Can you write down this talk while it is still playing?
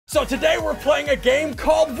So today we're playing a game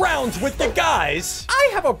called Rounds with the Guys. I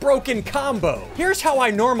have a broken combo. Here's how I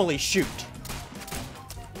normally shoot.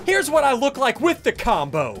 Here's what I look like with the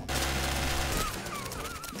combo.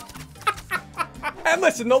 And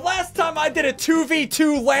listen, the last time I did a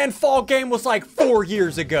 2v2 landfall game was like 4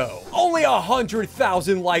 years ago. Only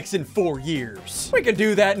 100,000 likes in 4 years. We can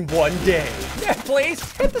do that in 1 day. Yeah, please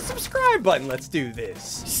hit the subscribe button. Let's do this.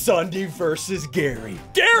 Sunday versus Gary.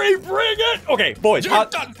 Gary, bring it! Okay, boys,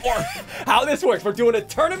 how this works. We're doing a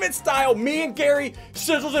tournament style. Me and Gary,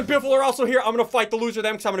 Sizzles and Biffle are also here. I'm gonna fight the loser of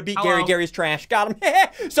them because I'm gonna beat Gary. Gary's trash. Got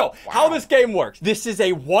him. So, how this game works. This is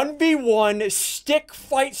a 1v1 stick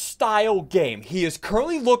fight style game. He is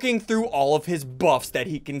currently looking through all of his buffs that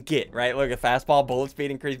he can get, right? Look at fastball, bullet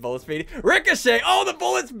speed, increased bullet speed, ricochet. Oh, the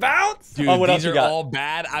bullets bounce. Dude, what these are all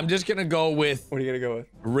bad. I'm just gonna go with. What are you gonna go with?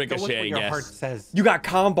 Ricochet, I guess. Your heart says. You got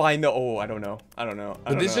combine though. Oh, I don't know.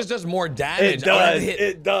 But this just does more damage. It does.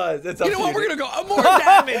 It does. It's up you know to what? We're gonna go more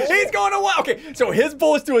damage. He's going to what? Okay, so his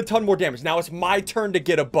bullets do a ton more damage. Now it's my turn to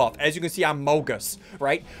get a buff. As you can see, I'm Mogus,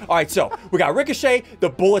 right? All right, so we got ricochet. The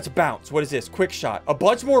bullets bounce. What is this? Quick shot. A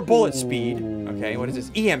bunch more bullet speed. Okay, what is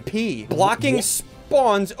this? EMP. Blocking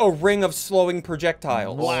spawns a ring of slowing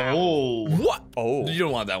projectiles. Wow. What? Oh. You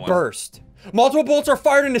don't want that one. Burst. Multiple bullets are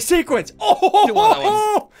fired in a sequence. Oh, you don't want that one.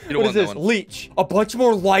 You don't what want is this? That one. Leech. A bunch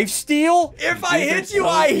more lifesteal. If I hit you,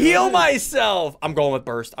 I heal myself. I'm going with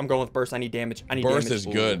burst. I need damage. Burst is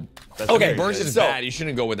good. Okay, burst is bad. You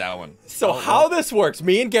shouldn't go with that one. So how this works,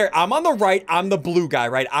 me and Gary, I'm on the right, I'm the blue guy,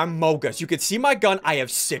 right? I'm Mogus. You can see my gun, I have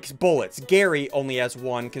 6 bullets. Gary only has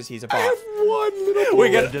 1 because he's a bot. I have 1 little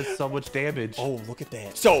bullet. Does so much damage. Oh, look at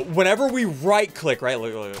that. So whenever we right click, right?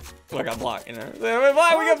 Look, I'm blocking. We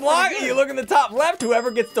can block. You look in the top left, whoever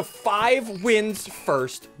gets to 5 wins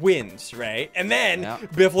first wins, right? And then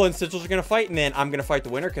Biffle and Stitchels are gonna fight, and then I'm gonna fight the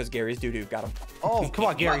winner because Gary's doo-doo. Got him. Oh, come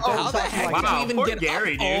on, Gary. How the heck did you even get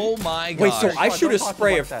Gary, dude? Oh my god. Wait, so I shoot a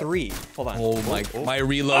spray of 3. Hold on. Oh my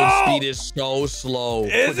reload speed is so slow.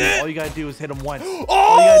 Is it? All you gotta do is hit him once.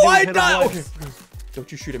 Oh, I died. Okay. Don't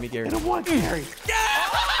you shoot at me, Gary. Hit him once, Gary.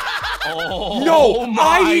 Oh, no,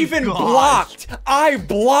 I even blocked. I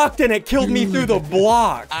blocked and it killed me through the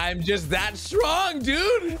block. I'm just that strong,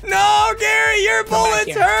 dude. No, Gary, your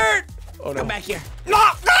bullets hurt. Oh, no. Come back here. No!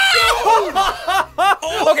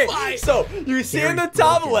 Okay, so you see in the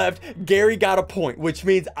top left, Gary got a point, which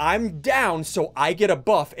means I'm down, so I get a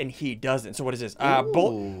buff and he doesn't. So what is this?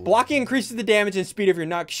 Blocking increases the damage and speed of your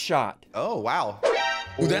next shot. Oh, wow.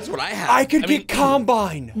 Ooh, that's what I have. I could get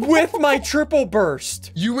combine with my triple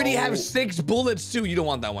burst. You already have 6 bullets too. You don't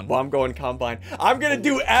want that one. Well, I'm going combine. I'm gonna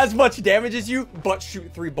do as much damage as you, but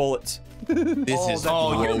shoot 3 bullets. This is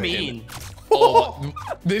you're mean. Oh,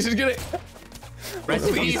 this is gonna. Rest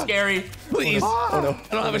in peace, Gary. Please. Oh no. I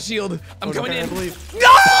don't have a shield. I'm coming in.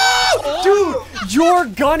 No! Dude, your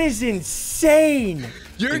gun is insane.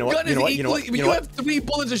 Your gun is equally. You have 3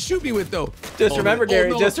 bullets to shoot me with, though. Just remember, Gary.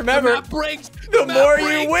 No. Just remember. The map breaks. The more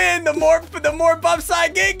you win, the more buffs I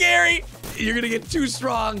get, Gary. You're gonna get too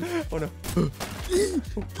strong. Oh no.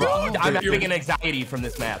 Bro, I'm having an anxiety from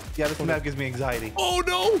this map. Yeah, this map gives me anxiety. Oh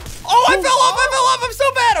no. Oh, I fell off. I'm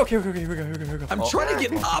so bad. Okay, here we go. I'm trying to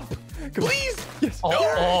get up. Please. Yes.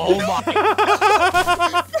 Oh my.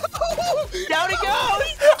 Down he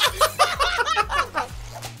goes.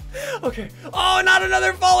 Okay. Oh, not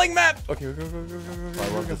another falling map. Okay, go. I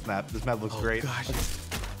love this map. This map looks great. Gosh.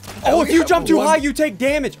 Oh, if you jump too high, you take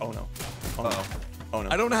damage. Oh no. Oh no.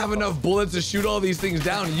 I don't have enough bullets to shoot all these things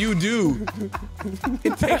down. You do.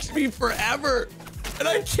 It takes me forever. And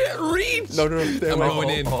I can't reach. No, stay away. I'm going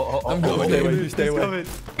in. I'm going in. Stay away.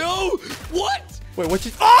 No. What? Wait, what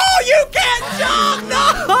you? Oh, you can't jump! No!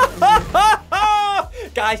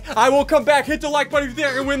 Guys, I will come back. Hit the like button if you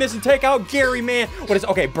think I can win this and take out Gary, man. What is?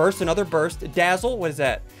 Okay, burst, another burst. Dazzle. What is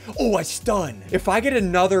that? Oh, I stun. If I get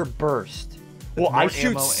another burst, will I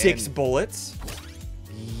shoot 6 bullets?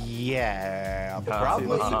 Yeah, probably.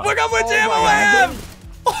 Look how much ammo I have!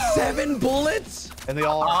 7 bullets? And they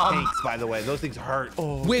all are tanks, by the way. Those things hurt.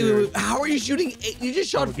 Oh, wait. How are you shooting 8? You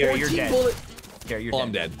just shot 14 bullets. Gary, you're dead.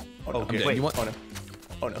 I'm dead. Oh, I'm dead. Wait, you want? Oh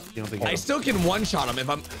no. You don't think I still can one-shot him if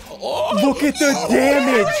I'm. Oh, look at the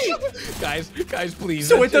damage! Guys, please.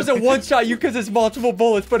 So it doesn't one-shot you because it's multiple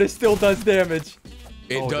bullets, but it still does damage.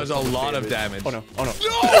 It does a lot of damage. Oh no. No way!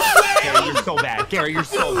 Gary, you're so bad. Gary, you're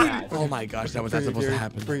so bad. Oh my gosh, that was not supposed to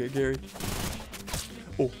happen. Bring it, Gary.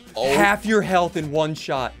 Oh, half your health in one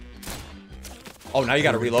shot. Oh, now you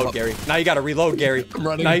gotta reload, Gary. Now you gotta reload, Gary. I'm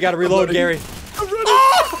running. Now you gotta reload, Gary. I'm running.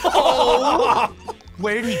 Oh!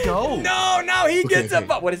 Where did he go? No, he gets okay.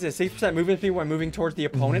 a. What is this? 6% movement speed when moving towards the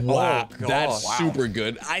opponent. Wow, Oh, that's gosh. super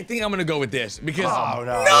good. I think I'm gonna go with this because Oh,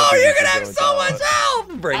 no. No, you're gonna have so much health.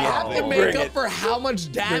 Bring I it. have to Bring make up it. for how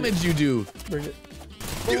much damage you do. Bring it.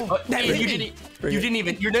 Ian, you didn't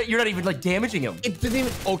even. You're not even like damaging him. It didn't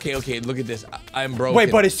even. Okay. Look at this. I'm broken.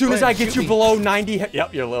 Wait, but as soon Go as ahead, I get shoot you me. below 90,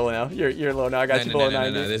 yep, you're low now. You're low now. I got you below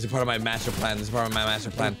 90. No. This is part of my master plan.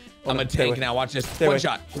 I'm a Stay tank away. now. Watch this. Stay One away.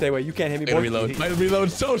 shot. Stay away. You can't hit me, Gotta boy. reload. My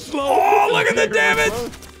reload's so slow. Oh, look at the damage.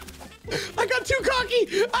 I got too cocky.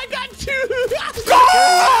 I got too.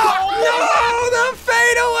 No, the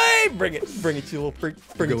fade away. Bring it, you little freak.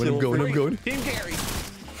 Bring it, you little freak. I'm going. Team Gary.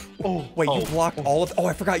 Oh, wait, you blocked all of. Oh,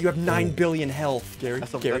 I forgot you have 9 billion health, Gary.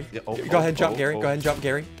 That's a- Gary, yeah, oh, go ahead and jump, oh, Gary. oh. Go ahead and jump,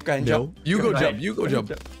 Gary. Go ahead and jump. You go jump. You go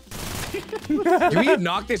jump. Can we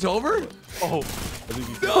knock this over? Oh.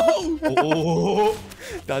 No. Oh.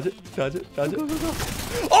 Dodge it. Oh, the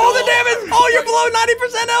damage! Oh, you're below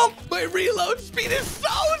 90% health. My reload speed is so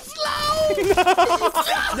slow.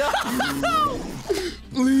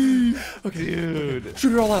 Please. Okay, Dude.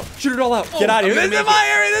 shoot it all out. Get out of here. I'm This gonna is my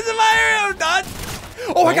area. Dodge.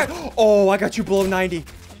 Oh, I got you below 90. Okay,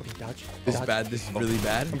 dodge. This is bad. This is really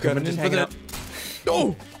bad. I'm good, I'm just hanging up.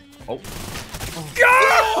 Oh. Oh,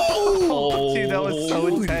 Dude, that was so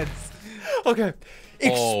intense. Okay.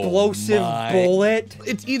 Explosive my. bullet.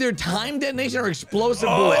 It's either time detonation or explosive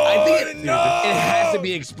bullet. I think it has to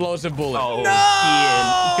be explosive bullet. Oh, No!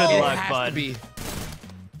 Ian, good It luck, has bud. to be.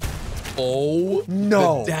 Oh,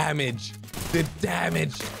 No. The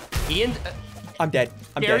damage. Ian, I'm dead.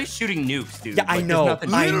 Gary's shooting nukes, dude. Yeah, I Like, know. there's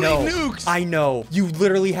nothing- I Literally know. nukes. I know. You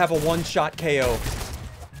literally have a one-shot KO.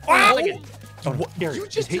 Oh, Gary, you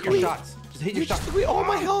just hit took your me. shots. Just hit your You just shots. took away all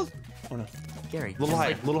my health. Oh no. Gary, Little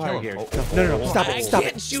higher, little higher, Gary. No. Stop I it. Stop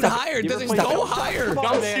can't it. shoot Stop higher. It doesn't Stop go it. higher.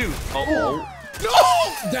 Don't shoot. Oh, No!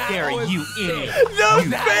 That Gary, was you sick. idiot.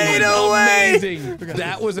 The fade away. Amazing.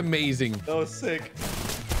 That was amazing. That was sick.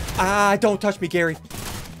 Don't touch me, Gary.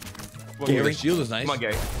 Gary. The shield is nice. Come on,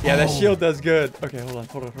 Gary. Yeah, that shield does good. Okay, hold on.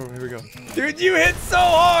 Here we go. Dude, you hit so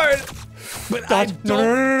hard. But Dodge. I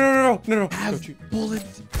No. have Don't you.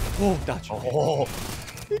 bullets. Oh, dodge. Oh,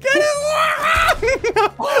 You got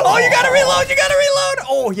it. Oh, you gotta reload.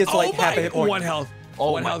 Oh, he has like half a hit point. One health.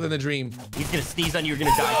 Oh One my- health in the dream. he's gonna sneeze on you. You're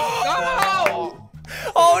gonna die.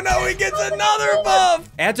 Oh no, he gets another buff.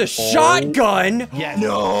 Adds a shotgun. Yes.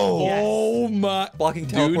 No. Yes. Oh my. Blocking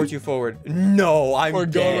Dude. teleports you forward. No, I'm We're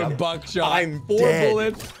dead. going buckshot. I'm 4 dead.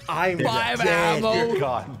 bullets. I'm 5 dead. ammo. You're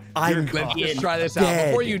gone. I'm Let's Ian, try this out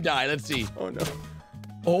dead. before you die. Let's see. Oh no.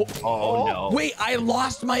 Oh. Oh no. Wait, I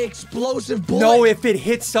lost my explosive bullet. No, if it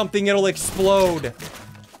hits something, it'll explode.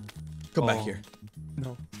 Come back here.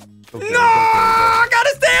 No. Okay, No, I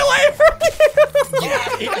gotta stay away from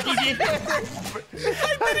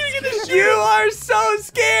you. You are so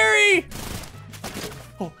scary.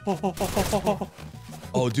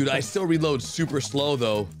 Oh, dude, I still reload super slow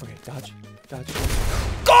though. Okay, dodge.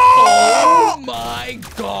 Oh my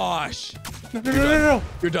gosh. No.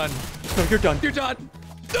 You're done. No, you're done. You're done.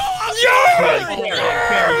 Gary,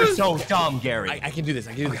 you're so dumb, Gary. I can do this.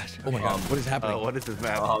 I can do this. Oh my god. What is happening? what is this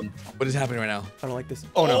map? What is happening right now? I don't like this.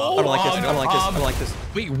 Oh no, I don't like this. I don't like this. I don't like this.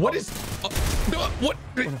 Wait, what is? No, what?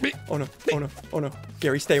 Oh no.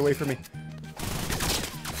 Gary, stay away from me.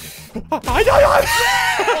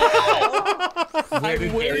 I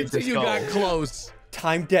did waited Gary till just you go? got close.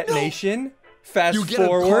 Time detonation. Fast You get a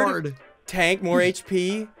forward. card. Tank, more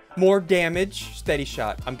HP, more damage. Steady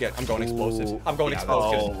shot. I'm good. I'm going explosives. I'm going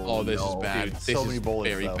explosives. Oh, this is bad. dude, This so is many bullets,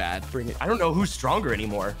 very though. bad. Bring it. I don't know who's stronger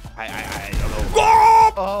anymore. I don't know.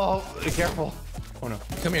 Oh, be careful. Oh no.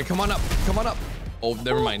 Come here. Come on up. Come on up. Oh,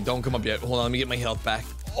 never mind. Don't come up yet. Hold on. Let me get my health back.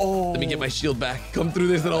 Oh. Let me get my shield back. Come through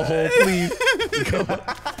this little hole, please. Come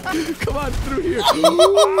on through here.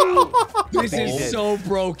 This is so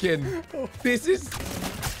broken. This is.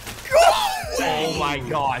 Oh my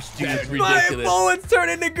gosh, dude. That's My ridiculous. bullets turn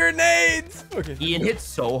into grenades. Okay. Ian hits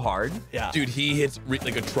so hard. Yeah. Dude, he hits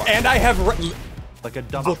like a truck. And I have. Like a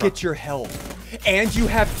dump Look truck. at your health. And you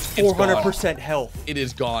have 400% health. It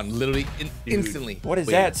is gone, literally instantly. What is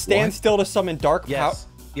Wait, that? Stand what? still to summon dark power. Yes.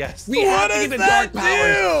 Yes. We have to does get the that dark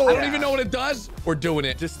powers. do? I don't even know what it does. We're doing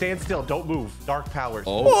it. Just stand still. Don't move. Dark powers.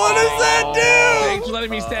 Oh. What does that do? Thanks for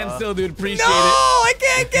letting me stand still, dude. Appreciate No, it. I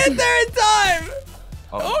can't get there in time.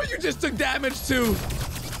 Oh, you just took damage too.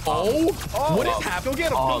 Oh, what is happening? Go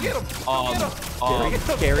get him. Go get him.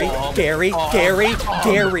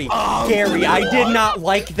 Gary, I did not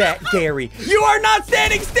like that, Gary. You are not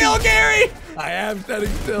standing still, Gary. I am standing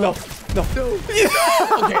still. No. Okay,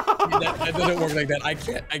 that doesn't work like that. I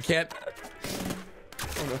can't.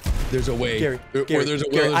 Oh, no. There's a way. Gary, There's a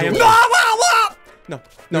Gary, will. I am. There's a way.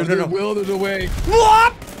 No. There's a way.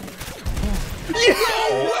 Flop!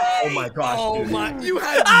 Oh my gosh. Oh dude. my! You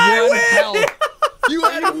had I one win! health. You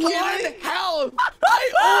had one health.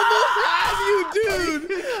 I almost had you,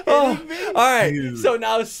 dude. Oh, all right, so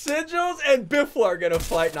now Sigils and Biffle are gonna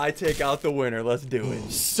fight, and I take out the winner. Let's do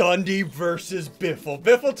it. Sunday versus Biffle.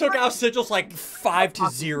 Biffle took out Sigils like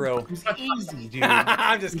 5-0. Easy, dude.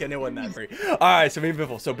 I'm just kidding. It wasn't that free. All right, so me and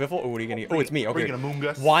Biffle. So Biffle, what are you gonna? Oh, it's me. Okay. Bring it,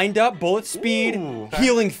 Amoongus. Wind up, bullet speed, Ooh.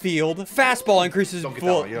 healing field, fastball increases Don't get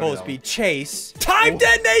that one, you don't bullet get that speed, chase, time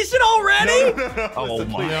detonation already. Oh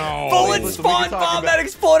Listen, my. please. No. Bullet Listen, we can spawn talk bomb about- that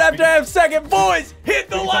explode after half second. Boys, hit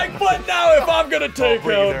the like button now if I'm gonna take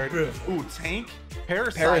Bring it, out. nerd. Ooh, tank.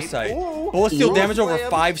 Parasite. Parasite. Ooh. Bullet steal Ooh. damage over Slam.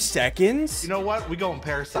 5 seconds. You know what? We going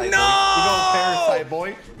Parasite. No! Boy. We going Parasite,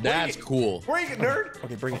 boy. That's Bring it. cool. Bring it, nerd.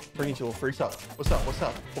 Okay, bring it, you little freak. What's up? What's up? What's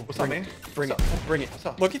up? What's up, man? Bring it, What's up? bring it. What's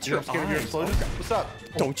up? Look at You're your scared of your eyes. explosions? What's up?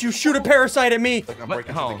 Don't you shoot a parasite at me. Look, I'm What?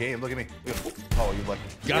 breaking through Oh. the game. Look at me. Oh, you lucky.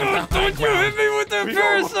 Got it. Don't you hit me with the We go.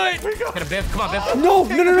 parasite. We go. Get a Biff. Come on, Biff. No.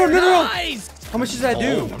 Nice. How much does that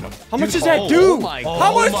do? no. How much does Oh, that do? oh my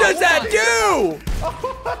How much God. does that do?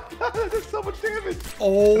 Oh my god, that's so much damage.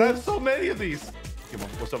 Oh. And I have so many of these. Come on.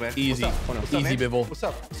 What's up, man? Easy. What's up? What's up, Easy, man? Bibble. What's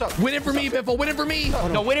up? What's up? Win it for me, Biffle. Win it for me.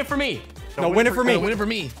 No, win it for me. No, win it for me. Win it for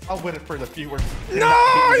me. I'll win it for the viewers.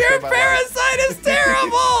 No, your parasite is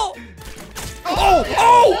terrible. Oh!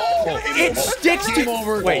 It sticks Game to.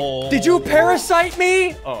 over. Wait, Oh. did you parasite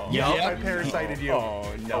me? Oh. Yeah, Yup. I parasited you. Oh,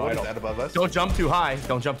 no, What I is don't- that above us? Don't jump too high.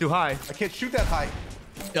 Don't jump too high. I can't shoot that high.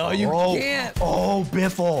 No, you can't. Oh,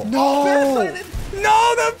 Biffle. No! Parasited.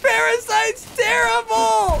 No, the parasite's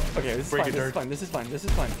terrible! Okay, this is Break fine, it, this is nerd. fine, this is fine, this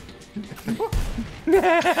is fine.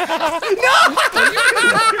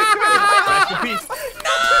 Rest in peace.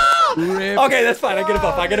 Rip. Okay, that's fine, I get a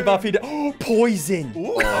buff, I get a buff. Oh, poison!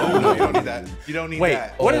 Ooh, no, you don't need that. You don't need Wait,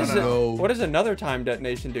 that. what Oh, is no. what does another time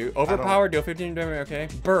detonation do? Overpower, deal 15 damage, okay.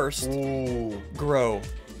 Burst, Ooh. grow.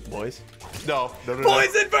 Boys. No.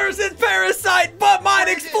 Poison versus parasite, but mine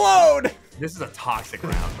explode! This is a toxic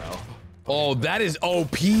round, bro. Oh, that is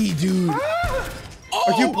OP, dude.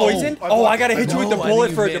 Are you poisoned? I Oh, I blocked- gotta hit you with the No, I think bullet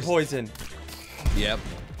you for it to missed. poison. Yep.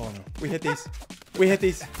 Oh no, we hit these. We hit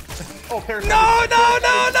these. Oh, parasite. No,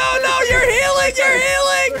 you're healing,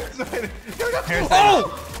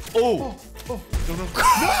 Oh! Oh. Oh. No.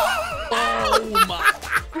 Oh my.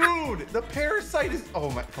 Dude, the parasite is. Oh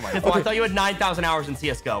my. Come on. Biffle, I thought you had 9,000 hours in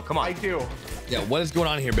CS:GO. Come I on. do. Yeah, what is going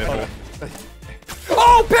on here, Biffle?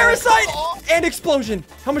 Oh, parasite and explosion.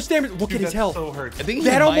 How much damage? Look Dude, at his that health. so hurts. I think he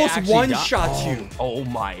That might almost actually one-shots you. Oh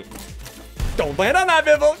my. Don't land on that,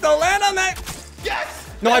 Biffle. Don't land on that. Yes.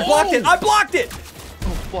 No, I blocked it. I blocked it.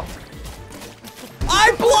 Oh, block.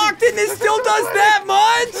 I blocked it and it still does that I'm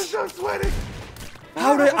much. so sweating.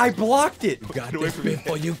 How did I blocked it? You got this,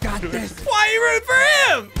 Biffle. You got this. Why are you rooting for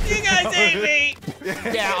him? You guys hate me.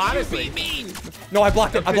 Yeah, honestly. No, I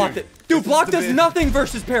blocked it. I blocked it. Dude, block the does bid. nothing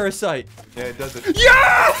versus parasite. Yeah, it doesn't.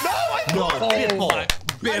 Yeah! No, Biffle.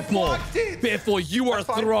 Biffle. blocked it. Biffle, you are That's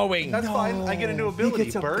fine. throwing. That's fine. I get a new ability.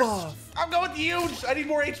 gets a Burst. buff. I'm going huge. I need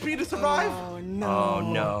more HP to survive. Oh no. Oh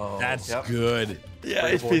no. That's Yep. good. Yeah,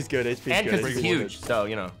 Pretty HP's good. HP's And good. because it's huge, so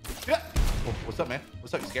you know. Yeah. Oh, what's up, man?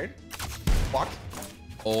 What's up? You scared? Blocked.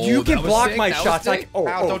 Oh, You can that was block sick. my That was shots sick. like oh,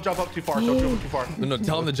 Ow, oh. don't jump up too far. Don't jump up too far. No,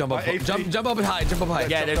 tell him to jump up. HP. Jump up high. Jump up high.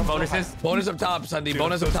 Yeah, there's jump up bonuses. Bonus up top, Sunday.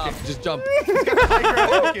 Bonus I'm up so top. scared. Just jump. High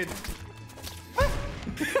ground, kid.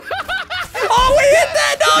 Oh, we hit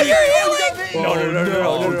that! No, you're healing!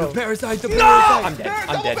 No. The parasite. The No! parasite. I'm dead. There,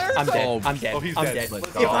 I'm dead. double I'm dead. parasite. I'm dead. Oh, he's I'm dead. dead. Let's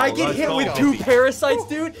If go. I get Let's hit go. with 2 parasites,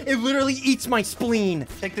 dude, it literally eats my spleen.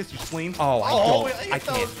 Take this, you spleen. Oh, I don't. hit I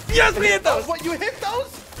can't. those. Yes, we hit those. What, you hit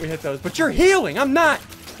those? We hit those, but you're healing. I'm not.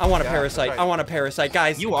 I want a Yeah, parasite. that's right. I want a parasite,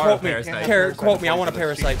 guys. You are quote a parasite. Me. Parasite Quote me. I want a before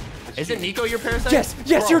you parasite. Isn't Nico your parasite? Yes,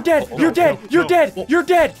 yes, Bro. you're dead. Oh, You're no, dead. no, You're no. dead. You're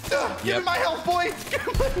dead. Give me Yep. my health, boy.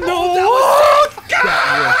 No.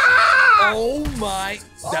 Oh my.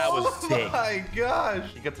 That was sick. Oh my gosh.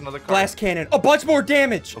 He gets another card. Blast cannon. A bunch more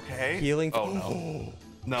damage. Okay. Healing. Oh no.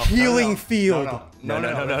 No. Healing no. field. No.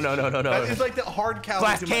 No. That is like the hard coward.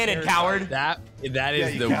 Blast cannon, coward. That Yeah,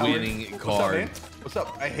 is you the coward. winning What's up, card. man? What's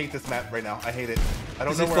up? I hate this map right now. I hate it. I don't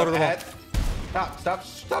This know is where I'm photo at.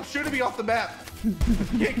 Stop shooting me off the map.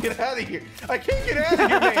 I can't get out of here. I can't get out of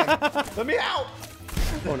here, man. Let me out.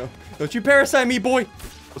 Oh no. Don't you parasite me, boy.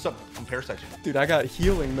 What's up? I'm parasite. Dude, I got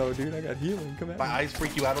healing though, dude. I got healing. Come My at me. eyes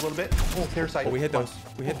freak you out a little bit. Oh, parasite. Oh, we hit Come on.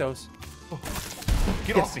 those. We hit those.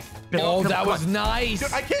 Get off me. Oh, that was nice.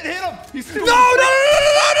 Dude, I can't hit him. He's too. No!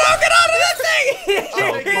 Get out of this thing!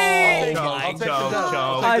 I'll take it. Oh I'll my take the God. dub.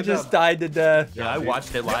 I'll I take the just dub. died to death. Yeah, I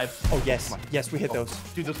watched it live. Oh yes, yes, we hit those.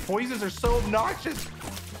 Dude, those poisons are so obnoxious.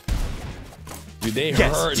 Dude, they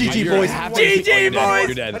Yes, hurt. GG You're boys. happy GG to see- boys.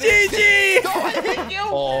 You're dead. GG.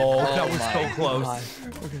 Oh, That was so close.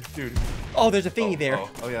 Dude. Oh, there's a thingy there.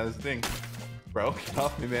 Oh, yeah, there's a thing. Bro, get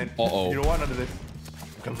off me, man. Uh-oh. You don't want none of this.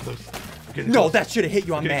 Come close. We're getting No, close. that should have hit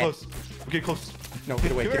you. I'm We're getting mad. close. We're getting close. No,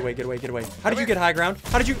 get away, Come get here. away, get away, get away. How did you get high ground?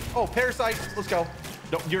 How did you? Oh, parasite. Let's go.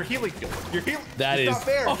 No, you're healing. You're healing. That it's is- not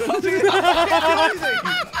fair. I can't do anything.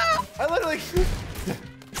 I literally.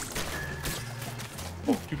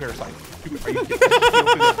 Oh, two parasites. Are you kidding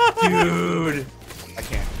me? Dude. I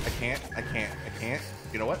can't.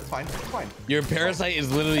 You know what? It's fine. It's fine. Your parasite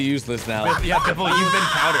is literally useless now. Yeah, Biffle, you've been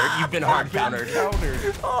countered. You've been hard countered.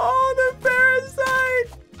 Countered. Oh, the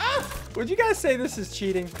parasite. Would you guys say this is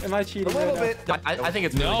cheating? Am I cheating? A little right now? bit. I think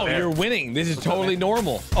it's really No, fair. you're winning. This is totally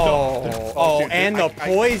normal. Oh, dude, and I- the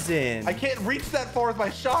poison. I can't reach that far with my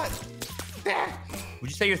shot. Would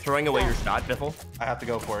you say you're throwing away your shot, Biffle? I have to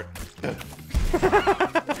go for it.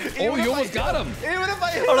 Oh, you almost got him. Even if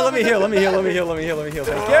I Oh, no, let me heal. Thank you.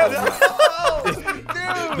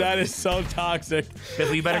 That is so toxic.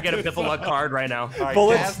 Biffle, you better get a Biffle luck card right now. All right,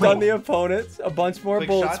 Bullets dazzle. stun the opponents. A bunch more Quick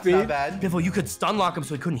bullet shots, speed. not bad. Biffle, you could stun lock him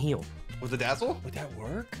so he couldn't heal. Was it dazzle? Would that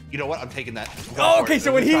work? You know what? I'm taking that. I'm going Oh, for okay. it.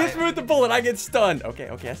 So when he Try hits it. me with the bullet, I get stunned. Okay,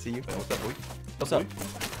 I see you. What's up, boy? What's up? What's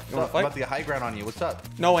You up? wanna I'm fight? about to get high ground on you. What's up?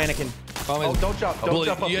 No, Anakin. Oh, don't jump. Don't Bullet,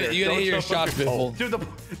 jump up you here. gotta hit Don't your jump up shot, here. Biffle. Dude,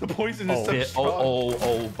 the poison is so Bi-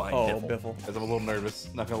 strong. Fine, Oh, Biffle. Biffle. Guys, I'm a little nervous.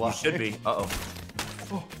 Not gonna lie. You should be. Uh-oh.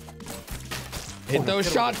 Hit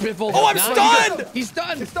those shots, Biffle. Oh, I'm Nice. stunned! He's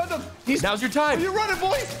stunned. It's done. Now's your Where time. you running,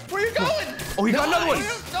 boys? Where you going? Oh, he got another one.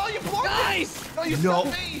 No, you blocked Nice. it. No, you No.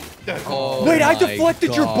 stunned me. Oh, Wait, I my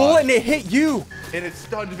deflected your God. bullet and it hit you. And it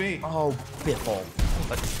stunned me. Oh, Biffle.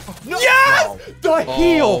 No. Yes! The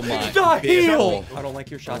heal! my The heal! Biffle. I don't like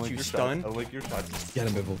your shots, you stun. I don't like your shots. Get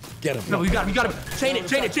him, Biffle. Get him. No, you got him. Chain it. I'm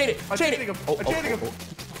Chain it. chaining him. I'm chaining him.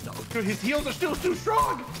 No. Dude, his heals are still too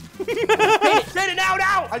strong. Chain it now.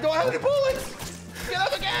 I don't have any bullets. Get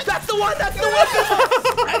up again. That's the one. That's the one.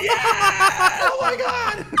 Oh my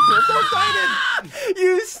god. I'm so excited.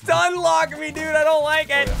 You stun lock me, dude. I don't like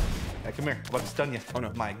it. Hey, come here. I'm about to stun you. Oh,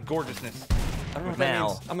 no. My gorgeousness. I don't know what Now.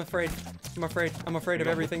 that means. I'm afraid. I'm afraid of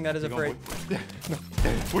everything that is afraid.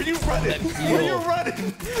 Where you running? Where you running?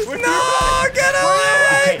 Where you No! running? Get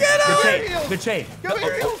away! Get The away! chain. The chain. Come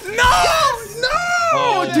here, heels. No! No!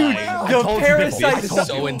 Oh, Dude, my the told you, parasite This is is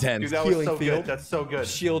so intense. Dude, that was Healing so field. good. That's so good.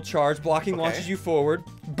 Shield charge, blocking Okay. launches you forward.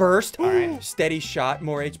 Burst, right. steady shot,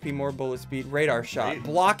 more HP, more bullet speed. Radar shot, Right.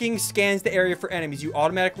 blocking scans the area for enemies. You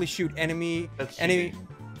automatically shoot enemy. That's enemy. cheating.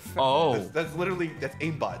 Oh. That's literally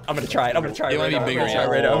aimbot. I'm gonna try it. I'm gonna try it. You Right wanna now. be I'm bigger, gonna try it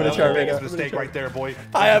yeah. right now. I'm gonna That try it was the right now. biggest mistake right there, boy.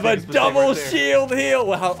 I have a Biggest mistake double right there. shield heal.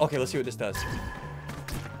 Well, how, okay, let's see what this does.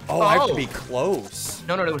 Oh, I have to Oh. be close.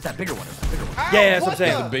 No, it's that bigger one. It's that bigger one. Ow, Yeah, that's what I'm what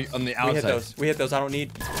saying. the- Big on the We hit outside. those. We hit those. I don't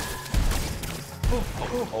need.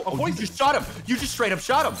 Oh, you just shot him. You just straight up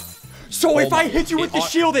shot him. So if my- I hit you with it the au-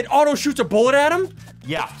 shield, it auto shoots a bullet at him?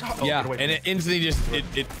 Yeah. Oh, Yeah, get away from and me. it instantly just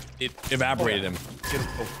it evaporated him. Get him.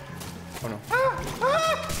 Oh no.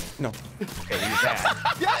 No. Okay, he's bad.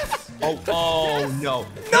 Yes! Oh no.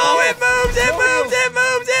 No, it moves! It moves! It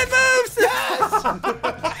moves! It moves!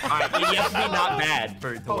 All right, you have to be not bad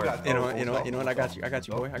for it to Oh, work. God. You know what? You know what? I got you. I got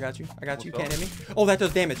you, boy. I got you. You can't hit me. Oh, that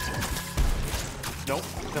does damage. Nope.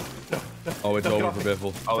 No. Oh, it's No, get over off for me.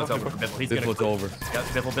 Biffle. Oh, it's over for Biffle. He's gonna Biffle, it's quit. over. Yeah,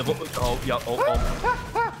 Biffle. Oh, yeah. Oh.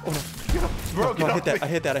 Bro, No, get I off hit that. me. I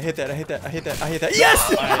hit that.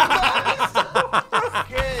 Yes!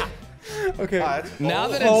 Okay. Now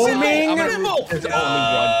that Homing. it's There's only one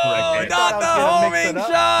correct Not I the was gonna mix homing it up.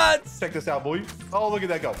 shots! Check this out, boy. Oh, look at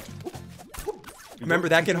that go. Remember,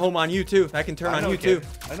 that can home on you too. That can turn I on know, you kid. too.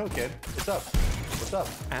 I know, kid. What's up? What's up?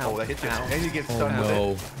 Ow. Oh, that hits you. Ow. And you get stunned with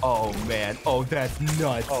No. it. Oh man. Oh, that's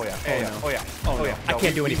nuts. Oh, yeah. Oh, no. Oh, yeah. Oh, no. I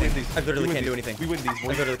can't do we anything. win these. I literally We win can't do these. anything. We win these,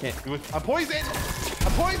 boys. I literally can't. We win. I'm poisoned.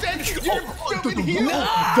 I'm poisoned. You're stupid heel.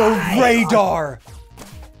 The radar!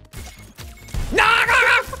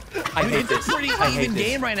 I hate It's a this. pretty I hate even this.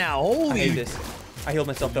 game right now. I Holy. hate this. I healed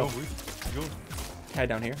myself though. Go. Head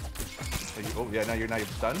down here. Oh, yeah, now you're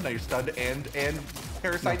stunned. Now you're stunned and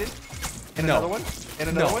parasited. And No. another one. And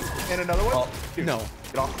another No. one. And another one. Dude, No.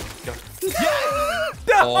 Get off. Get off.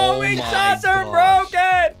 The Oh homing my shots are gosh.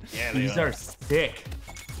 broken! Yeah, These are sick.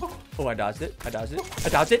 Oh, I dodged it. I dodged it. Nice I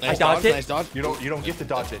dodge, dodged nice it. dodge. You don't get to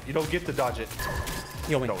dodge it. You don't get to dodge it.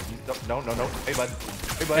 Heal me. No. No. Hey, bud.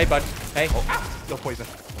 Hey, bud. Hey, bud. Hey. Oh, no poison.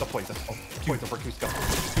 No poison. Oh, poison for Cusco.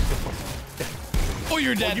 Cusco poison. Oh,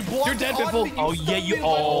 you're dead. You're dead, onto Pitbull. you Oh yeah, you. suddenly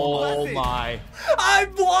went Oh left. my. I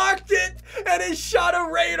blocked it, and it shot a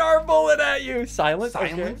radar bullet at you. Silence.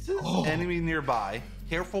 Silences enemy nearby.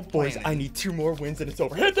 Careful Boys, planning. I need 2 more wins and it's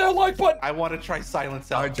over. Hit that like button. I want to try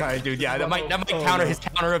silence out. Alright, dude. Yeah, that might counter his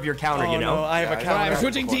counter of your counter. Oh, You know. no, I have a Yeah, counter. I'm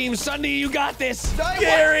switching teams. Sunday, you got this.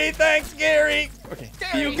 Gary, thanks, Gary. Okay.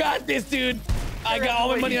 You got this, dude. I got all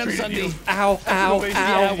my money on Sunday. Ow, ow,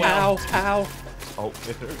 Yeah, ow, well. ow. Oh.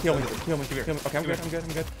 Heal me. Okay, I'm good.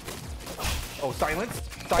 Oh, silence.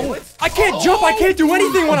 Silence. I can't jump. I can't do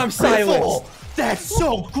anything when I'm silenced. That's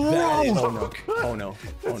so gross. Oh no.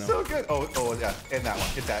 It's so good. Oh yeah, and that one.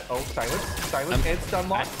 Hit that. Oh, silence, and stun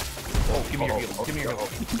lock. Oh, give me your heals. Give me your heals.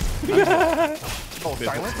 Oh,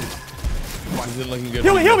 silence. Is it looking good?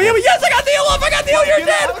 Heal me. Yes, I got the heal up. I got the heal. You're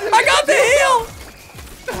dead. I got the heal.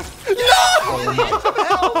 No.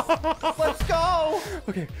 Let's go.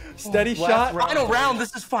 Okay, steady last shot. round. Final round.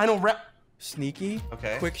 This is final round. Sneaky.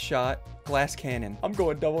 Okay. Quick shot. Glass cannon. I'm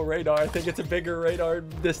going double radar. I think it's a bigger radar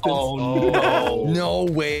distance. Oh no. No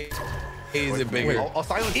way. Is it bigger? I'll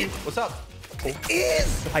silence you. What's up? It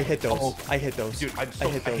is. I hit those. I hit those. Dude, I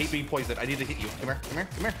hate being poisoned. I need to hit you. Come here.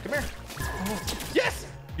 Yes!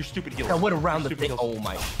 Your stupid heals. I went around the Stupid thing. heals. Oh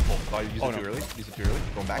my. Oh, you used it too early. Use it too early.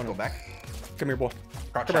 Going back. Go back. Come here, boy.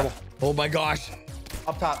 Crouch Come here, shot. boy. Oh my gosh.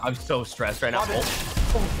 Up top. I'm so stressed right now. Love it.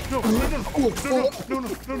 No,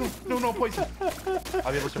 poison.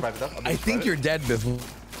 I'll be able to survive it though. I think you're dead, Biffle.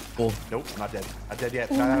 Nope, not dead. Not dead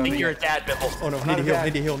yet. I think you're a dad, Biffle. Oh no, Not need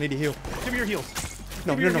bad. to heal. Give me your heals.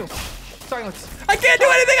 No, Give me your no. heals. Silence. I can't do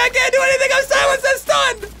anything. I'm silenced and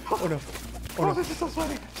stunned. Oh no. Oh, this is so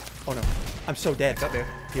sweaty. Oh no. I'm so dead. Up there.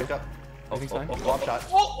 Pick up. Everything's fine. Blob shot.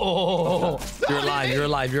 Oh. You're alive.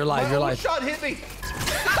 My own shot hit me.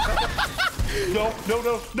 No.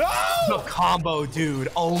 The combo, dude.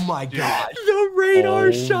 Oh my god. The radar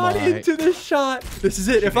Oh shot my. into the shot. This is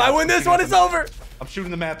it. If I win this one, it's over. I'm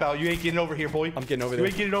shooting the map out. You ain't getting over here, boy. I'm getting over You there.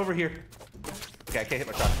 ain't getting over here. Okay, I can't hit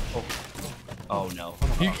my shot. Oh no.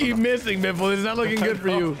 You keep missing, Biffle. It's not looking good for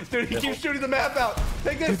you. Dude, he keeps shooting the map out.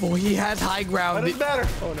 Take this. Biffle, he has high That ground. doesn't matter.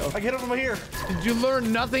 Oh, no. I can hit him from here. Did you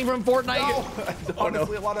learn nothing from Fortnite? No.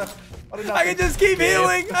 Honestly, a lot of I nothing. can just keep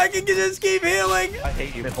healing. I hate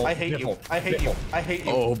you. I hate you. I hate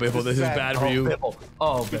you. Oh, Biffle, this is bad for you. Biffle.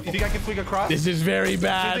 Oh, You Biffle. think I can swing across? This is very You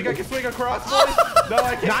think I bad. can swing across, boys? No,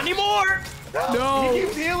 I can't. Not anymore. No. He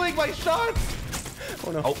keeps healing my shots.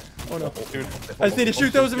 Oh no. Oh. Oh no. Dude. I just need to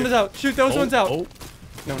shoot those ones out. Shoot those ones out. Oh.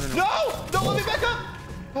 No. No, let me back up.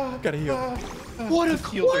 Gotta heal. What a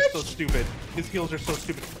heals are so stupid. His heals are so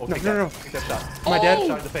stupid. Oh, take no. that. Take that shot. Am I dead?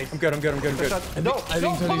 Shot in the face. I'm good. Shot. No, I think no,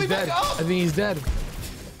 let me Tony's dead. back up. I think he's dead.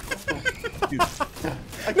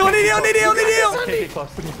 No, need heal. I can't get close.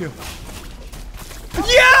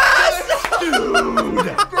 Yes!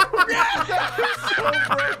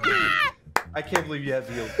 I can't believe you have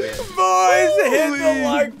heals, man. Boys, hit the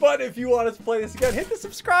like button if you want us to play this again. Hit the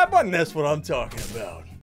subscribe button. That's what I'm talking about.